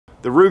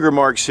The Ruger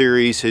Mark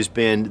series has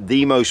been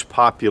the most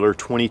popular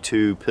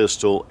 .22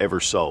 pistol ever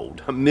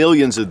sold.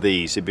 Millions of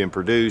these have been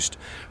produced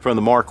from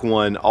the Mark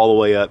I all the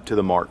way up to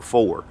the Mark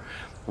IV.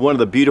 One of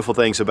the beautiful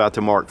things about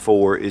the Mark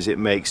IV is it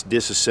makes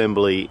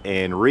disassembly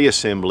and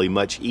reassembly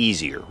much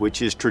easier, which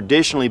has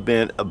traditionally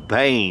been a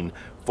bane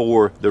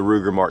for the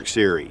Ruger Mark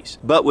series.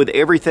 But with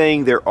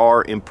everything, there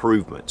are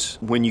improvements.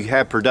 When you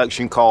have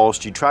production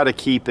costs, you try to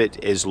keep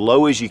it as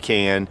low as you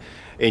can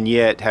and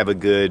yet have a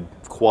good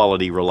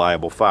quality,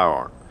 reliable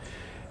firearm.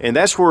 And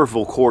that's where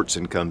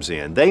Volquartsen comes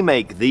in. They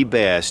make the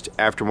best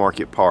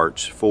aftermarket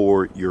parts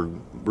for your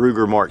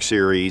Ruger Mark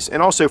series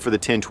and also for the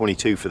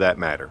 1022 for that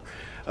matter.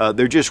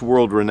 They're just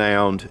world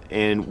renowned,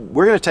 and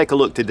we're going to take a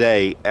look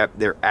today at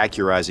their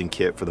Accurizing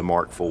Kit for the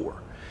Mark IV.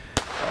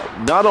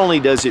 Not only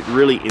does it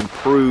really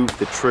improve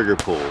the trigger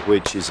pull,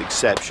 which is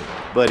exceptional,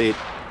 but it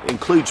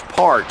includes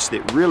parts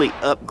that really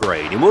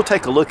upgrade, and we'll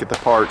take a look at the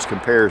parts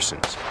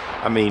comparisons.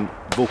 I mean,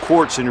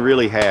 Volquartsen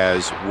really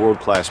has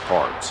world-class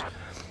parts.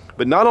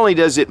 But not only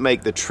does it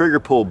make the trigger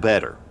pull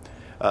better,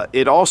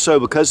 it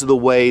also, because of the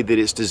way that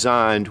it's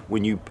designed,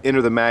 when you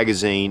enter the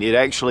magazine, it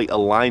actually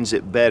aligns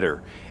it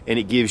better and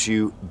it gives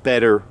you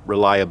better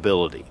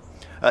reliability.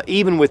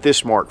 Even with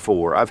this Mark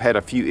IV, I've had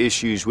a few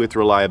issues with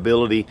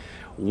reliability.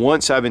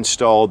 Once I've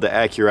installed the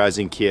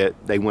Accurizing Kit,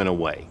 they went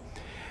away.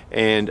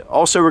 And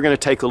also we're going to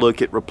take a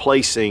look at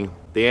replacing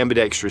the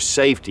ambidextrous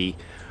safety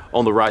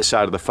on the right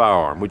side of the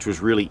firearm, which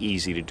was really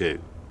easy to do.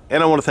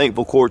 And I want to thank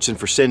Volquartsen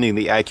for sending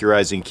the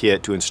Accurizing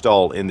Kit to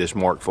install in this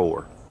Mark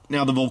IV.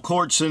 Now, the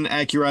Volquartsen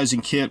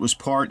Accurizing Kit was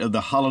part of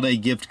the holiday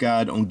gift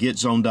guide on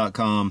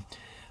GetZone.com.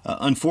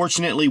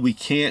 Unfortunately, we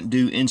can't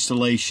do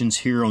installations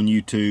here on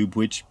YouTube,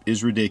 which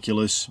is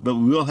ridiculous, but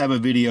we will have a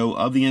video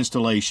of the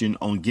installation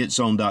on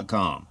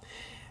GetZone.com.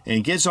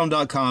 And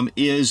GetZone.com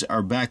is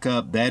our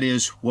backup. That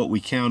is what we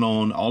count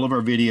on. All of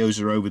our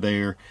videos are over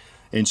there.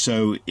 And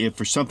so if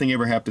for something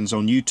ever happens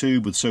on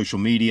YouTube with social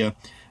media,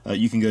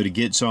 you can go to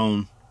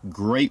GetZone.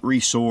 Great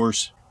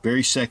resource,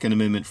 very Second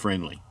Amendment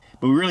friendly.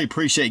 But we really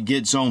appreciate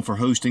GetZone for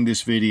hosting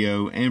this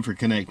video and for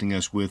connecting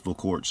us with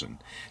Volquartsen.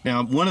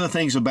 Now, one of the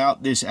things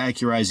about this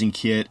Accurizing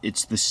Kit,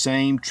 it's the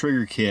same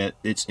trigger kit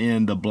that's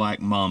in the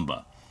Black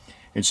Mamba.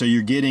 And so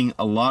you're getting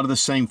a lot of the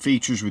same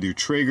features with your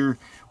trigger,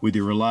 with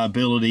your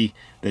reliability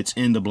that's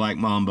in the Black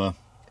Mamba,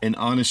 and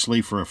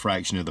honestly for a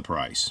fraction of the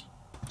price.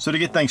 So to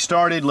get things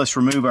started, let's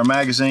remove our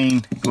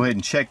magazine, go ahead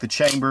and check the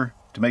chamber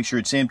to make sure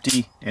it's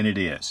empty, and it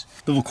is.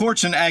 The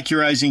Volquartsen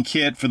Accurizing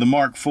Kit for the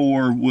Mark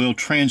IV will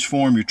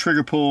transform your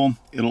trigger pull.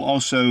 It'll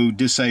also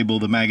disable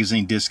the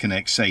magazine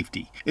disconnect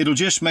safety. It'll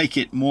just make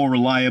it more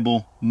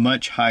reliable,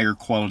 much higher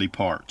quality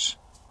parts.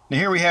 Now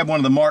here we have one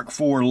of the Mark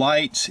IV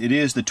lights. It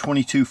is the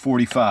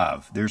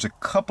 2245. There's a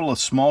couple of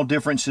small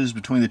differences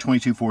between the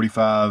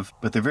 2245,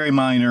 but they're very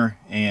minor,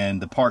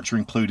 and the parts are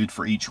included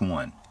for each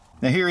one.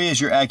 Now here is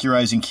your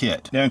Accurizing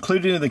Kit. Now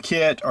included in the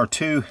kit are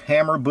two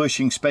hammer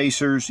bushing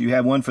spacers. You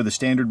have one for the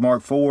standard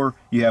Mark IV,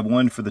 you have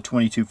one for the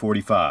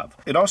 2245.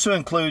 It also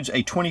includes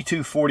a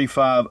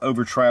 2245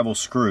 over travel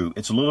screw.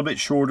 It's a little bit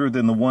shorter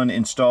than the one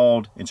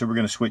installed, and so we're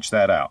going to switch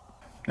that out.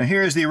 Now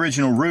here is the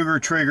original Ruger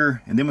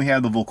trigger, and then we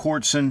have the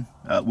Volquartsen.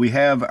 We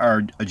have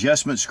our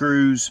adjustment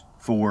screws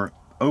for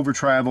over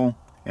travel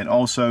and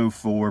also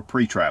for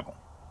pre-travel.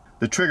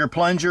 The trigger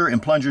plunger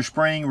and plunger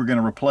spring we're going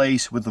to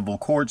replace with the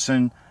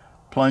Volquartsen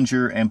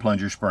plunger and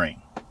plunger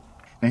spring.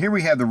 Now here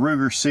we have the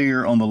Ruger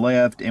sear on the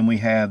left, and we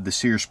have the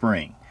sear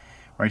spring.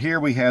 Right here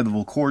we have the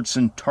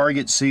Volquartsen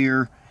target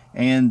sear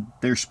and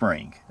their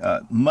spring.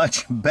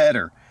 Much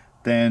better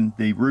than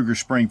the Ruger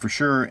spring for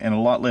sure, and a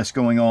lot less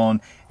going on.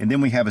 And then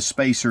we have a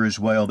spacer as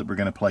well that we're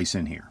going to place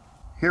in here.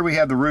 Here we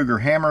have the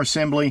Ruger hammer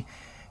assembly,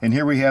 and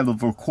here we have the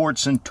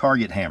Volquartsen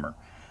target hammer.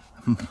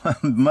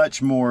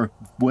 Much more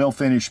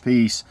well-finished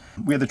piece.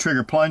 We have the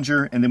trigger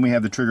plunger, and then we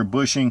have the trigger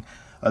bushing.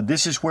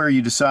 This is where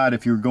you decide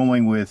if you're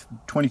going with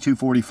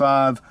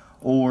 2245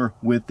 or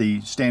with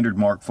the standard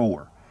Mark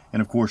IV.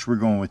 And of course, we're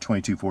going with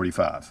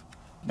 2245.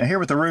 Now here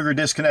with the Ruger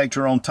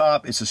disconnector on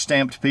top, it's a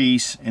stamped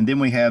piece, and then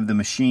we have the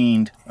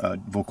machined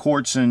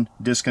Volquartsen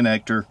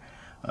disconnector,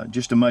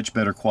 just a much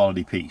better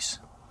quality piece.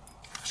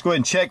 Let's go ahead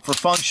and check for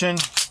function.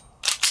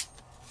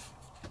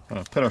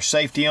 Put our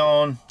safety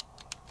on.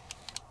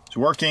 It's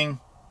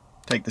working.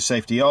 Take the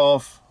safety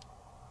off.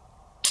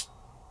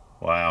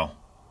 Wow.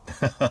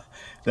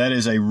 That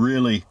is a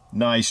really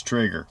nice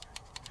trigger.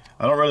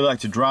 I don't really like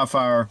to dry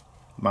fire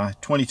my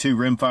 22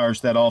 rim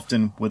fires that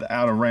often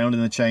without a round in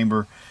the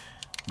chamber,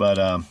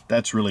 but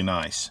that's really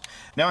nice.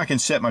 Now I can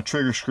set my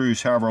trigger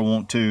screws however I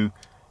want to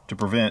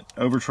prevent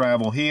over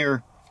travel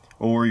here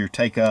or your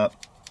take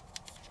up.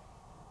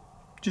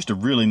 Just a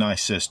really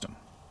nice system.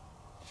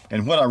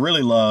 And what I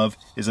really love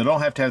is I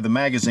don't have to have the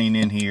magazine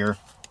in here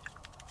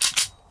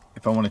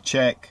if I want to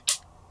check.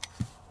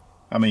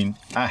 I mean,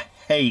 I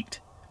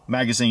hate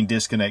magazine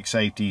disconnect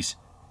safeties,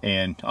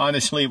 and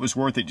honestly it was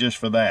worth it just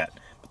for that.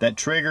 But that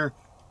trigger,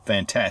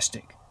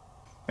 fantastic.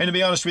 And to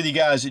be honest with you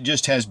guys, it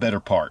just has better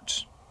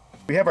parts.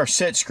 We have our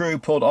set screw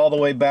pulled all the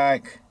way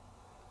back.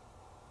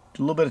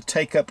 A little bit of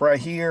take up right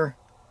here.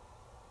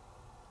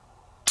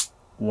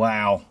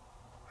 Wow.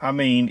 I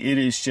mean, it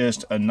is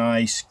just a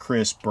nice,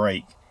 crisp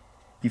break.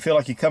 You feel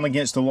like you come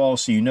against the wall,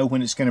 so you know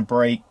when it's going to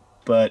break,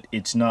 but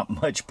it's not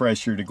much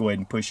pressure to go ahead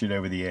and push it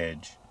over the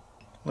edge.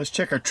 Let's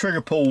check our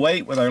trigger pull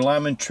weight with our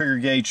Lyman trigger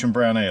gauge from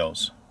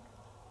Brownells.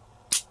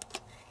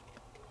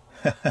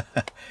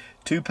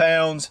 2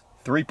 pounds,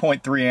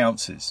 3.3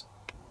 ounces.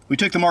 We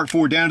took the Mark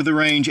IV down to the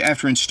range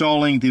after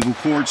installing the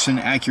Volquartsen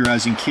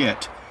Accurizing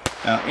Kit,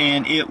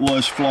 and it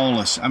was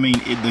flawless. I mean,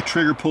 the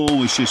trigger pull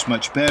was just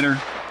much better.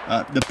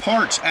 The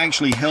parts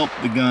actually helped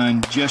the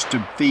gun just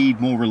to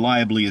feed more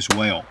reliably as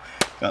well.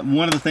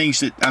 One of the things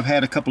that I've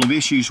had a couple of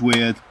issues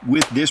with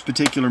this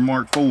particular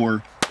Mark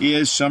IV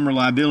is some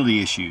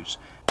reliability issues.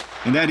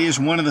 And that is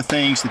one of the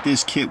things that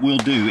this kit will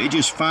do. It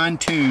just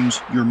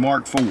fine-tunes your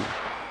Mark IV.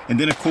 And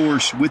then, of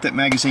course, with that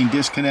magazine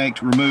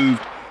disconnect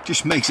removed,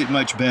 just makes it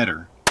much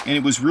better. And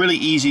it was really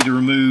easy to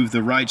remove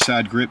the right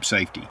side grip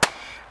safety.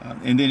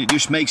 And then it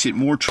just makes it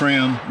more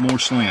trim, more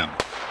slim.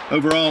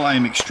 Overall, I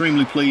am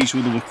extremely pleased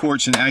with the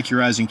Volquartsen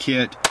Accurizing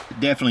Kit. It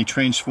definitely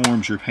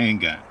transforms your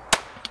handgun.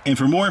 And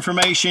for more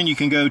information, you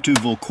can go to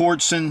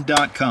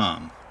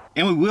Volquartsen.com.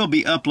 And we will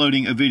be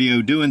uploading a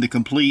video doing the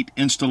complete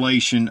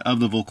installation of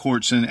the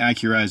Volquartsen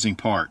Accurizing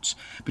parts.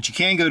 But you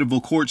can go to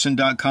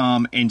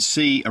Volquartsen.com and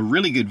see a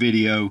really good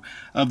video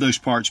of those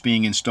parts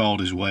being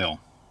installed as well.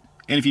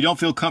 And if you don't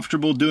feel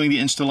comfortable doing the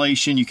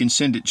installation, you can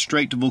send it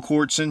straight to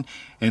Volquartsen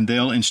and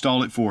they'll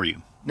install it for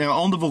you. Now,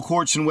 on the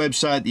Volquartsen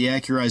website, the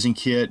Accurizing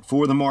Kit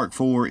for the Mark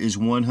IV is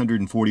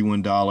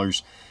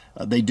 $141.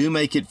 They do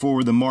make it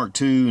for the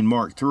Mark II and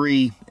Mark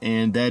III,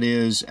 and that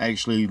is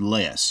actually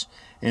less.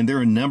 And there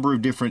are a number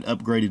of different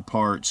upgraded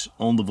parts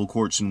on the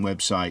Volquartsen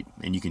website,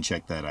 and you can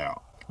check that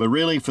out. But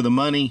really, for the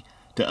money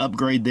to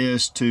upgrade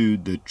this to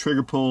the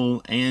trigger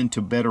pull and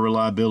to better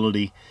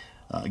reliability,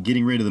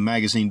 getting rid of the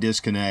magazine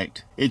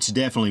disconnect, it's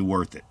definitely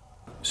worth it.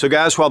 So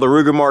guys, while the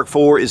Ruger Mark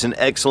IV is an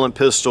excellent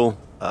pistol,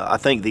 I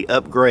think the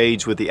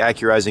upgrades with the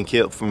Accurizing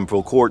Kit from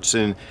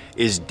Volquartsen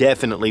is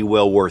definitely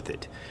well worth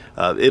it.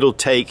 It'll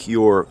take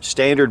your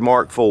standard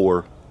Mark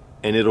IV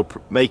and it'll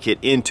make it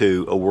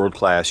into a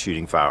world-class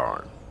shooting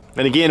firearm.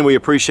 And again, we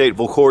appreciate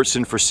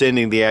Volquartsen for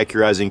sending the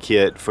Accurizing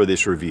Kit for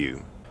this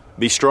review.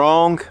 Be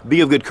strong,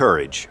 be of good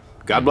courage.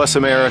 God bless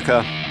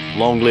America.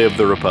 Long live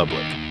the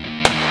Republic.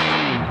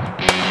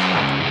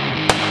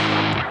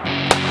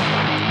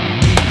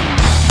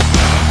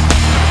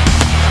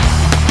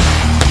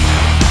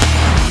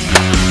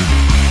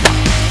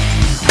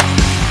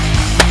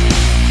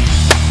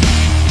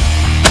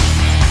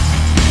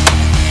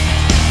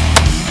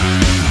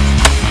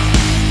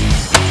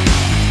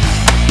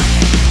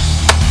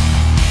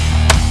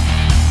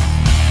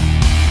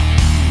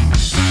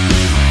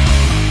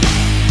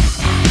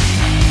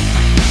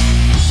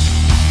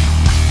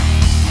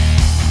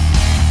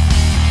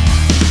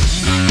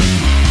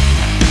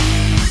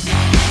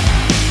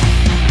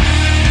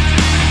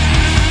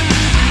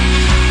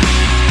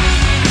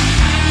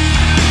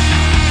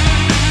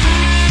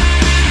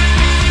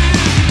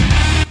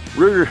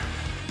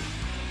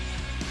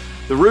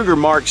 The Ruger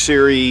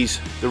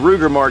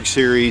Mark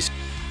series,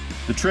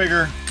 the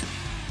trigger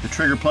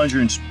plunger,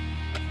 and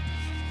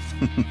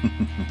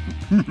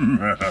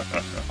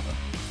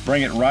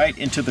bring it right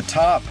into the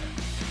top,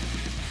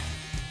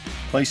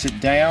 place it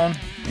down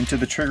into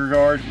the trigger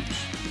guard.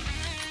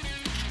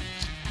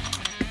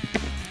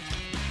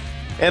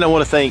 And I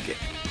want to thank,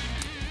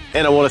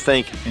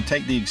 and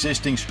take the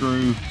existing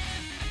screw.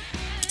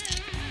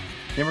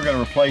 Then we're going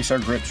to replace our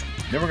grips.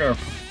 Then we're going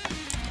to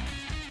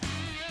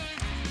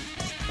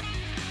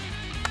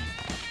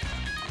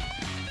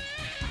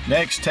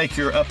next, take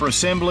your upper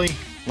assembly,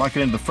 lock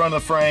it into the front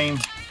of the frame.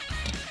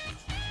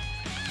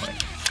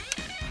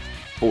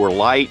 For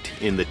light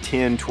in the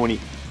 10-20